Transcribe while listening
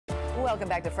Welcome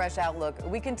back to Fresh Outlook.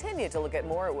 We continue to look at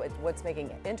more at what's making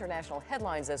international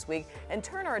headlines this week and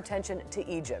turn our attention to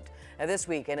Egypt. Now, this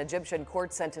week, an Egyptian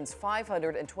court sentenced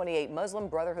 528 Muslim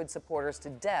Brotherhood supporters to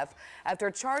death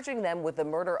after charging them with the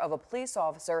murder of a police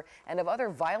officer and of other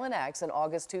violent acts in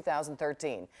August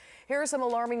 2013. Here are some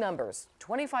alarming numbers.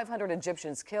 2,500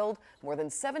 Egyptians killed, more than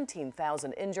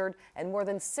 17,000 injured, and more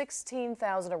than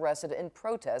 16,000 arrested in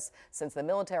protests since the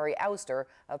military ouster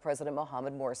of President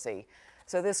Mohamed Morsi.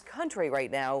 So this country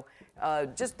right now,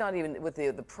 just not even with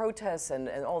the protests and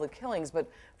all the killings, but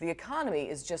the economy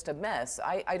is just a mess.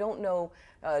 I don't know.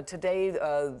 Today,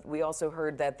 we also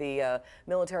heard that the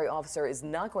military officer is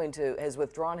not going to, has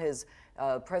withdrawn his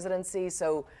presidency.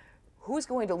 So who's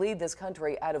going to lead this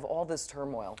country out of all this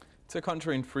turmoil? It's a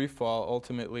country in free fall,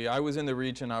 ultimately. I was in the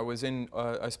region.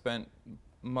 I spent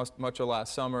much of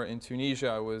last summer in Tunisia.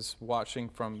 I was watching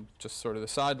from just sort of the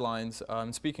sidelines,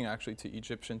 speaking actually to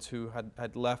Egyptians who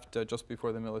had left just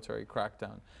before the military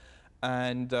crackdown.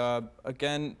 And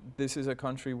again, this is a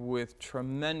country with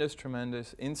tremendous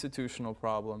institutional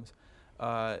problems.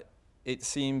 It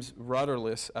seems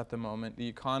rudderless at the moment. The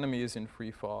economy is in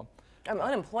free fall.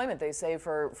 Unemployment, they say,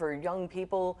 for young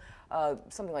people,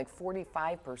 something like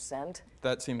 45%.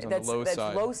 That seems on the low side.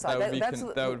 That's low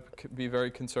side. That would be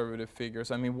very conservative figures.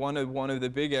 I mean, one of the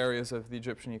big areas of the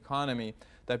Egyptian economy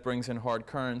that brings in hard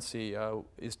currency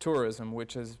is tourism,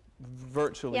 which is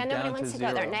virtually down to zero. Nobody wants to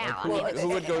go there now. Who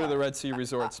would go to the Red Sea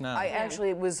resorts now? I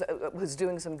actually was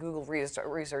doing some Google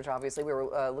research. Obviously, we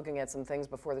were looking at some things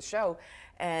before the show,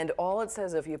 and all it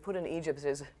says if you put in Egypt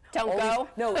is don't go.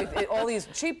 All these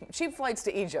cheap flights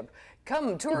to Egypt.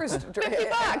 Come, tourists.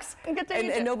 $50 and get to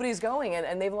Egypt. And nobody's going,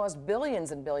 and they've lost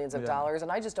billions and billions of dollars,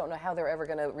 and I just don't know how they're ever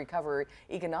going to recover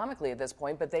economically at this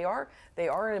point. But they are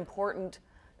an important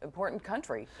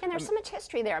country. And there's so much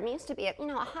history there. I mean, it used to be a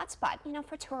hot spot,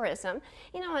 for tourism,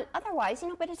 and otherwise,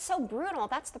 but it's so brutal.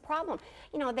 That's the problem.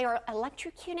 They are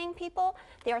electrocuting people.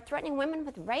 They are threatening women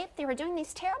with rape. They were doing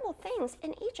these terrible things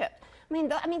in Egypt.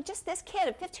 I mean, just this kid,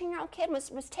 a 15-year-old kid,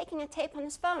 was taking a tape on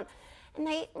his phone. And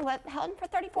they held him for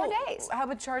 34 days. How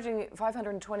about charging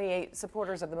 528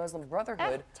 supporters of the Muslim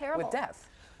Brotherhood with death?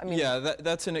 I mean, yeah,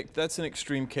 that's an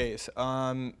extreme case.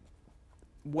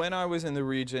 When I was in the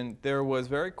region, there was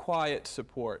very quiet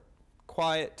support,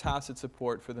 tacit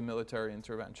support for the military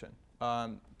intervention.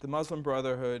 The Muslim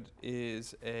Brotherhood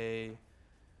is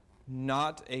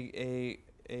not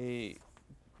a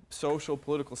social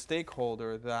political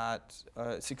stakeholder that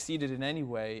succeeded in any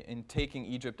way in taking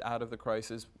Egypt out of the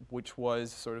crisis, which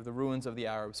was sort of the ruins of the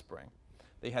Arab Spring.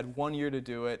 They had 1 year to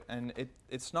do it, and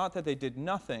it's not that they did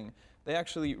nothing. They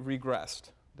actually regressed.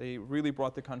 They really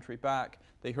brought the country back.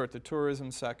 They hurt the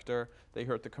tourism sector. They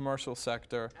hurt the commercial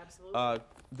sector.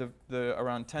 Absolutely.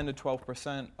 Around 10 to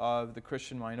 12% of the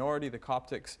Christian minority, the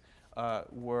Coptics,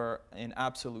 were in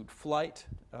absolute flight.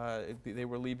 They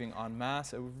were leaving en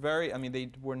masse. They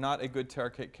were not a good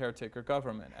caretaker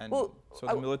government, and so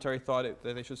the military thought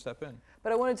that they should step in.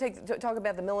 But I want to talk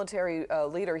about the military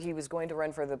leader. He was going to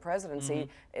run for the presidency,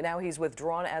 and now he's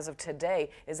withdrawn as of today.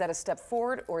 Is that a step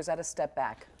forward or is that a step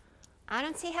back? I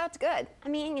don't see how it's good. I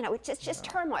mean, it's just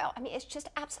turmoil. I mean, it's just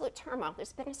absolute turmoil.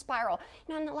 There's been a spiral.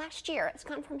 In the last year, it's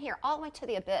gone from here all the way to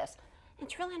the abyss.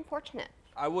 It's really unfortunate.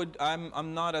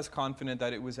 I'm not as confident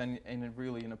that it was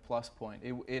really in a plus point.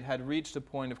 It had reached a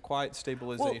point of quiet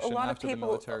stabilization after the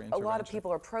military intervention. A lot of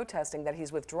people are protesting that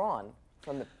he's withdrawn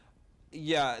from the...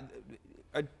 Yeah.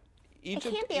 Egypt,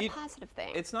 it can't be a positive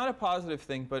thing. It's not a positive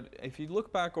thing, but if you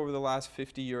look back over the last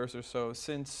 50 years or so,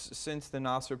 since the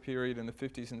Nasser period in the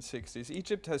 50s and 60s,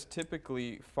 Egypt has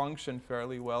typically functioned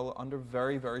fairly well under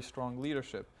very, very strong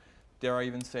leadership. Dare I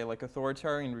even say, like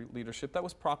authoritarian leadership that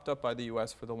was propped up by the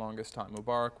U.S. for the longest time.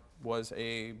 Mubarak was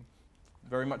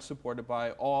very much supported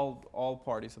by all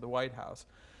parties of the White House.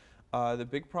 The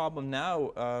big problem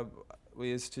now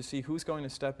is to see who's going to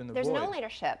step in the void. There's no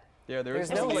leadership. Yeah, there's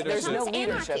no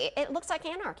leadership. It looks like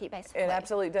anarchy, basically. It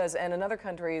absolutely does. And another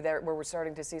country where we're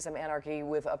starting to see some anarchy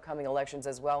with upcoming elections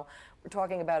as well. We're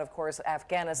talking about, of course,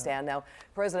 Afghanistan. Now,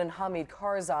 President Hamid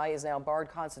Karzai is now barred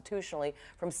constitutionally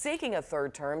from seeking a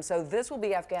third term. So this will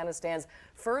be Afghanistan's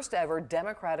first ever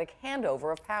democratic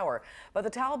handover of power. But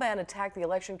the Taliban attacked the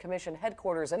Election Commission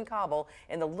headquarters in Kabul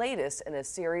in the latest in a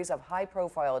series of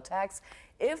high-profile attacks.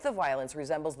 If the violence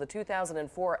resembles the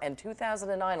 2004 and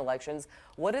 2009 elections,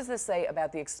 what does this say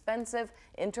about the expensive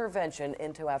intervention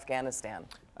into Afghanistan?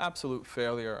 Absolute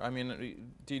failure. I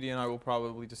mean, Dee Dee and I will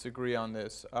probably disagree on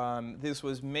this. This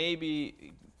was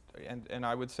maybe, and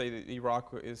I would say that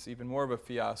Iraq is even more of a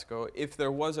fiasco. If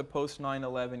there was a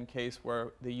post-9/11 case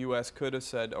where the U.S. could have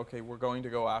said, okay, we're going to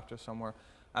go after somewhere,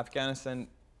 Afghanistan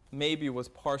maybe was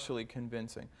partially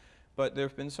convincing. But there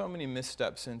have been so many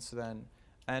missteps since then.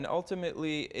 And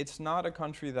ultimately, it's not a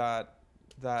country that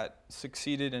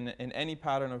succeeded in any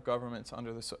pattern of governance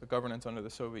under the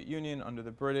Soviet Union, under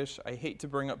the British. I hate to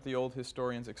bring up the old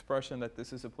historian's expression that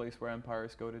this is a place where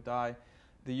empires go to die.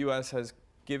 The U.S. has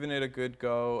given it a good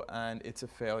go, and it's a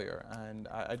failure. And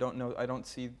I don't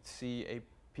see a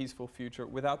peaceful future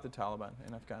without the Taliban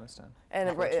in Afghanistan.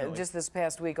 And just this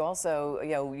past week also,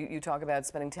 you talk about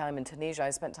spending time in Tunisia.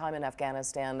 I spent time in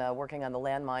Afghanistan working on the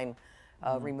landmine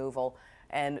removal.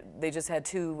 And they just had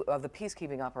 2 of the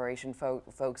peacekeeping operation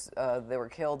folks that were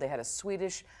killed. They had a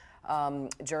Swedish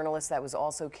journalist that was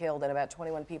also killed, and about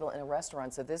 21 people in a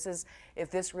restaurant. So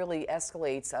if this really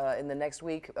escalates in the next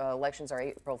week, elections are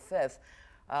April 5th,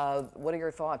 what are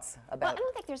your thoughts about? Well, I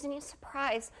don't think there's any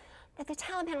surprise that the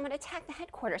Taliban would attack the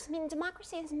headquarters. I mean,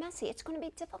 democracy is messy. It's going to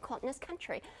be difficult in this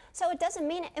country. So it doesn't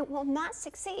mean it will not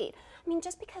succeed. I mean,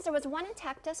 just because there was one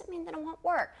attack doesn't mean that it won't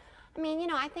work. I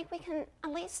mean, I think we can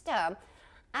at least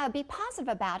be positive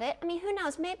about it. I mean, who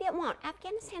knows? Maybe it won't.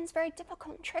 Afghanistan's very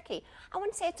difficult and tricky. I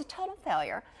wouldn't say it's a total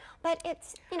failure, but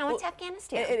it's, it's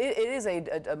Afghanistan. It is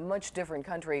a much different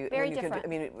country. Very different. I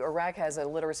mean, Iraq has a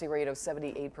literacy rate of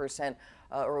 78%,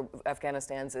 or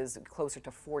Afghanistan's is closer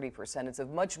to 40%. It's a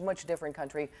much different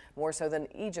country, more so than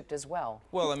Egypt as well.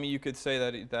 Well, I mean, you could say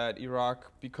that Iraq,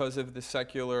 because of the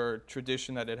secular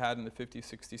tradition that it had in the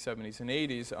 50s, 60s, 70s, and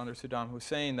 80s under Saddam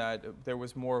Hussein, that there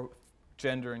was more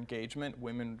gender engagement.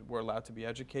 Women were allowed to be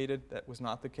educated. That was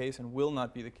not the case and will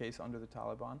not be the case under the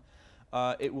Taliban.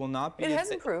 It will not be. It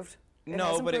has improved.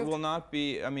 It will not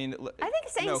be. I mean, I think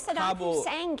saying Saddam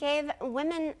Hussein gave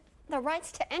women the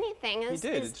rights to anything is... He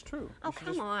did, it's true. Oh,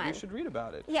 come on. You should read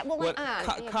about it. Yeah, well,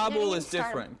 Kabul is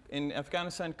different. In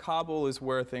Afghanistan, Kabul is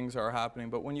where things are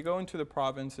happening. But when you go into the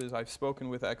provinces, I've spoken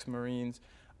with ex-Marines.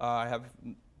 I have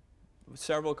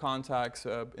several contacts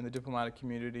in the diplomatic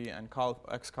community and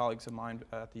ex-colleagues of mine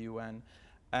at the UN.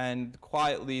 And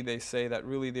quietly they say that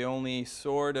really the only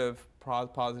sort of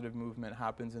positive movement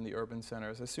happens in the urban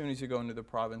centers. As soon as you go into the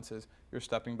provinces, you're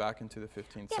stepping back into the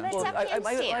 15th century. Well,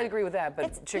 I agree with that,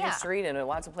 but Chicken Street and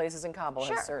lots of places in Kabul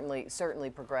has certainly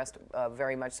progressed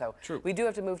very much so. True. We do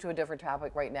have to move to a different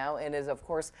topic right now, and is, of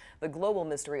course, the global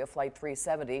mystery of Flight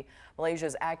 370.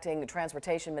 Malaysia's acting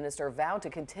transportation minister vowed to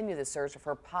continue the search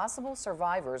for possible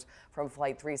survivors from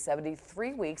Flight 370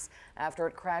 3 weeks after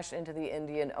it crashed into the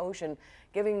Indian Ocean,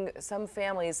 giving some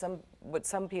families what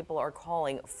some people are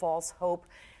calling false hope.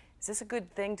 Is this a good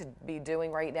thing to be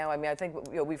doing right now? I mean, I think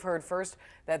we've heard first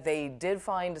that they did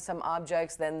find some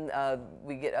objects, then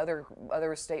we get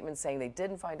other statements saying they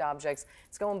didn't find objects.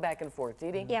 It's going back and forth.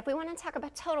 Dee Dee? Yeah, if we want to talk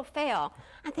about total fail,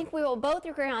 I think we will both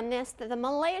agree on this, that the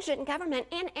Malaysian government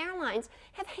and airlines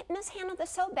have mishandled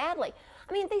this so badly.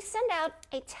 I mean, they send out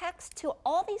a text to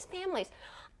all these families.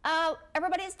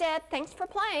 Everybody's dead, thanks for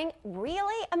playing.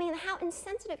 Really? I mean, how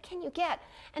insensitive can you get?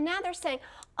 And now they're saying,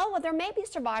 oh, well, there may be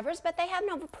survivors, but they have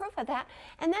no proof of that.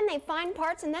 And then they find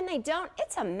parts, and then they don't.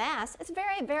 It's a mess. It's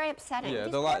very, very upsetting. Yeah,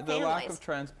 the lack of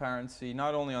transparency,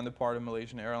 not only on the part of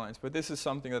Malaysian Airlines, but this is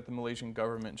something that the Malaysian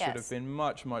government should have been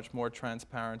much more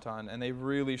transparent on, and they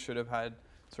really should have had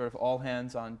sort of all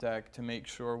hands on deck to make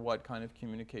sure what kind of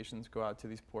communications go out to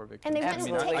these poor victims. And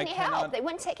they wouldn't take any help. They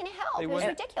wouldn't take any help. It was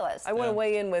ridiculous. I want to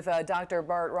weigh in with Dr.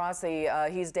 Bart Rossi.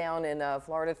 He's down in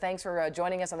Florida. Thanks for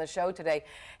joining us on the show today.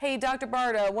 Hey, Dr.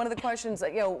 Bart, one of the questions,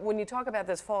 when you talk about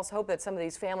this false hope that some of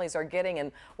these families are getting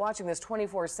and watching this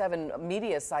 24/7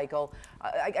 media cycle,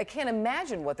 I can't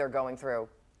imagine what they're going through.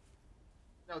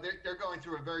 No, they're going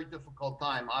through a very difficult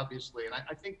time, obviously. And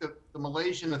I think that the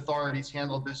Malaysian authorities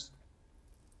handled this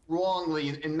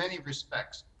wrongly in many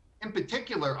respects. In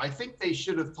particular, I think they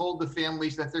should have told the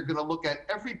families that they're going to look at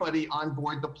everybody on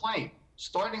board the plane,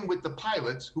 starting with the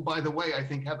pilots, who, by the way, I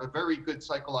think have a very good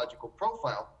psychological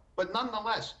profile. But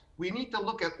nonetheless, we need to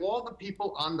look at all the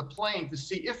people on the plane to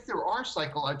see if there are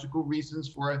psychological reasons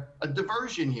for a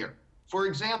diversion here. For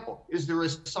example, is there a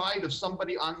side of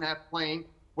somebody on that plane,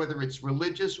 whether it's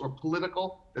religious or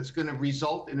political, that's going to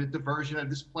result in a diversion of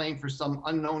this plane for some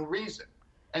unknown reason?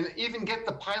 And even get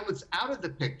the pilots out of the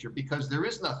picture, because there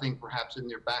is nothing perhaps in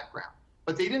their background.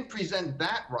 But they didn't present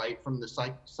that right from the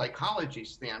psychology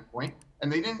standpoint,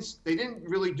 and they didn't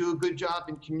really do a good job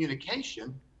in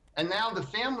communication. And now the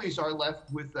families are left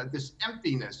with this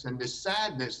emptiness and this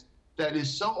sadness that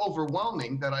is so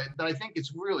overwhelming that I think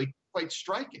it's really quite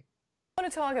striking. I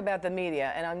want to talk about the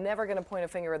media, and I'm never going to point a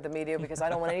finger at the media because I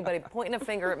don't want anybody pointing a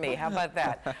finger at me. How about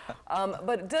that?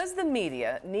 But does the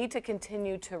media need to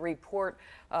continue to report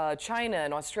China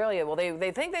and Australia? Well,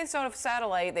 they think they saw a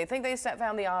satellite, they think they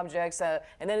found the objects, and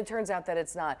then it turns out that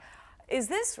it's not. Is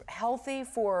this healthy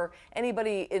for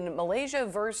anybody in Malaysia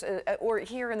versus or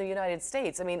here in the United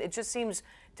States? I mean, it just seems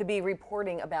to be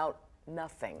reporting about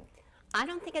nothing. I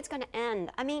don't think it's going to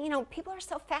end. I mean, you know, people are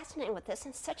so fascinated with this.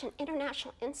 It's such an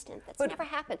international instant that's never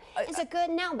happened. Is it good?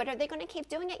 No, but are they going to keep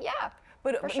doing it? Yeah.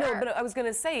 But for sure. no, but I was going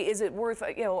to say, is it worth?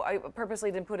 You know, I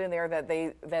purposely didn't put in there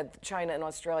that China and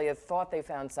Australia thought they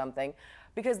found something,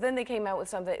 because then they came out with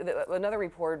something, another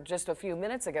report just a few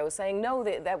minutes ago saying no,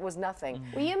 that was nothing.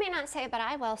 Well, you may not say it, but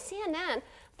I will. CNN.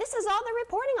 This is all they're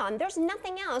reporting on. There's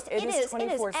nothing else. It is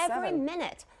 24/7. Every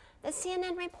minute. The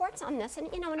CNN reports on this, and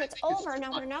you know, and it's over and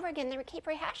over and over again. They keep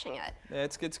rehashing it. Yeah,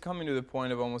 it's coming to the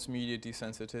point of almost media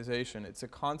desensitization. It's a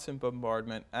constant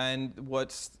bombardment, and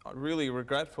what's really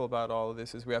regretful about all of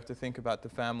this is we have to think about the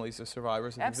families of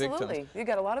survivors and the victims. Absolutely, you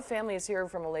got a lot of families here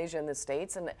from Malaysia and the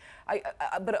States, and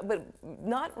but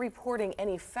not reporting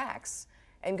any facts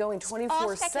and going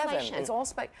 24/7. It's all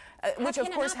which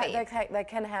of course that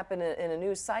can happen in a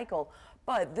news cycle.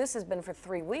 But this has been for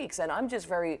 3 weeks, and I'm just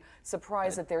very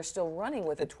surprised that they're still running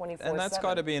with it 24/7. And that's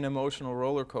got to be an emotional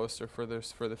roller coaster for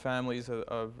the families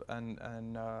of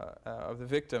the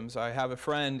victims. I have a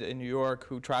friend in New York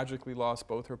who tragically lost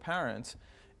both her parents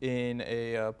in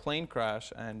a plane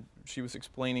crash, and she was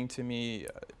explaining to me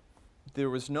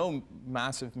there was no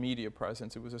massive media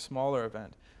presence. It was a smaller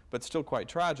event, but still quite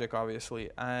tragic, obviously.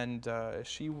 And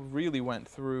she really went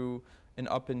through an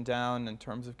up and down in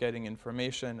terms of getting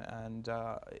information, and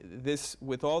this,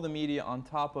 with all the media on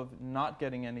top of not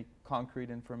getting any concrete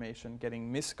information, getting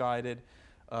misguided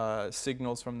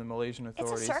signals from the Malaysian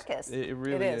authorities. It's a circus. It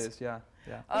really is, yeah.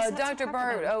 Dr.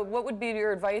 Bart, what would be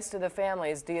your advice to the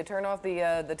families? Do you turn off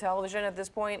the television at this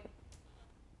point?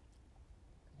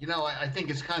 You know, I think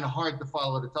it's kind of hard to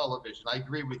follow the television. I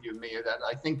agree with you, Mia, that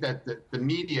I think that the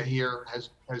media here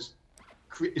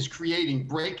is creating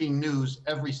breaking news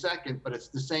every second, but it's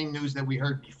the same news that we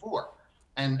heard before.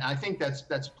 And I think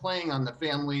that's playing on the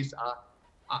families.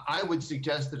 I would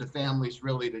suggest to the families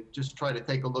really to just try to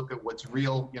take a look at what's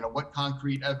real, you know, what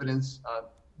concrete evidence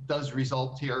does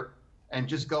result here, and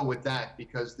just go with that,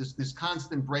 because this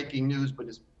constant breaking news, but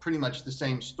it's pretty much the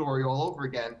same story all over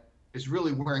again, is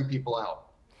really wearing people out.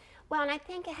 Well, and I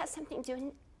think it has something to do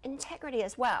with integrity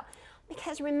as well.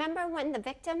 Because remember when the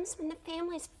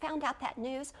families found out that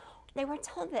news, they were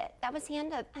told that was the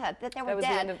end of, that they were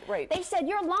dead. Right. They said,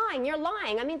 you're lying, you're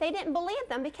lying. I mean, they didn't believe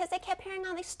them because they kept hearing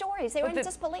all these stories. They were in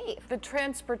disbelief. The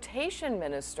transportation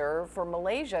minister for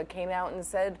Malaysia came out and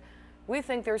said, we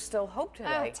think there's still hope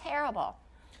today. Oh, terrible.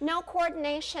 No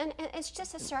coordination. It's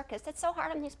just a circus. It's so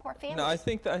hard on these poor families. No, I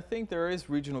think there is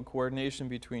regional coordination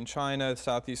between China,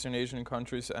 Southeastern Asian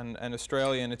countries, and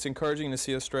Australia, and it's encouraging to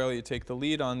see Australia take the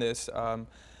lead on this.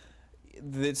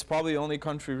 It's probably the only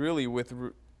country really with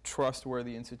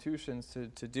trustworthy institutions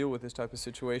to deal with this type of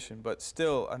situation. But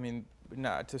still, I mean,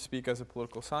 not to speak as a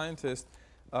political scientist,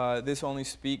 this only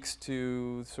speaks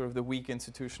to sort of the weak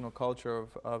institutional culture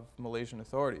of Malaysian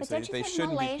authorities. But don't you think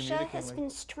Malaysia has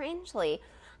been strangely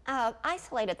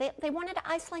isolated? They wanted to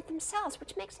isolate themselves,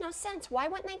 which makes no sense. Why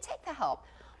wouldn't they take the help?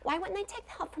 Why wouldn't they take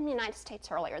the help from the United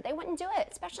States earlier? They wouldn't do it,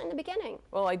 especially in the beginning.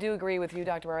 Well, I do agree with you,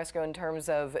 Dr. Mirescu, in terms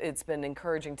of it's been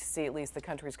encouraging to see at least the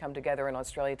countries come together and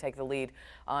Australia take the lead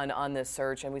on this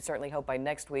search. And we certainly hope by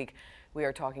next week we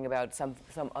are talking about some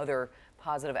other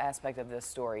positive aspect of this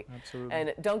story. Absolutely.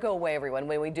 And don't go away, everyone.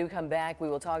 When we do come back, we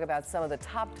will talk about some of the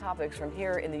top topics from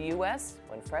here in the U.S.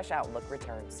 when Fresh Outlook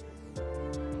returns.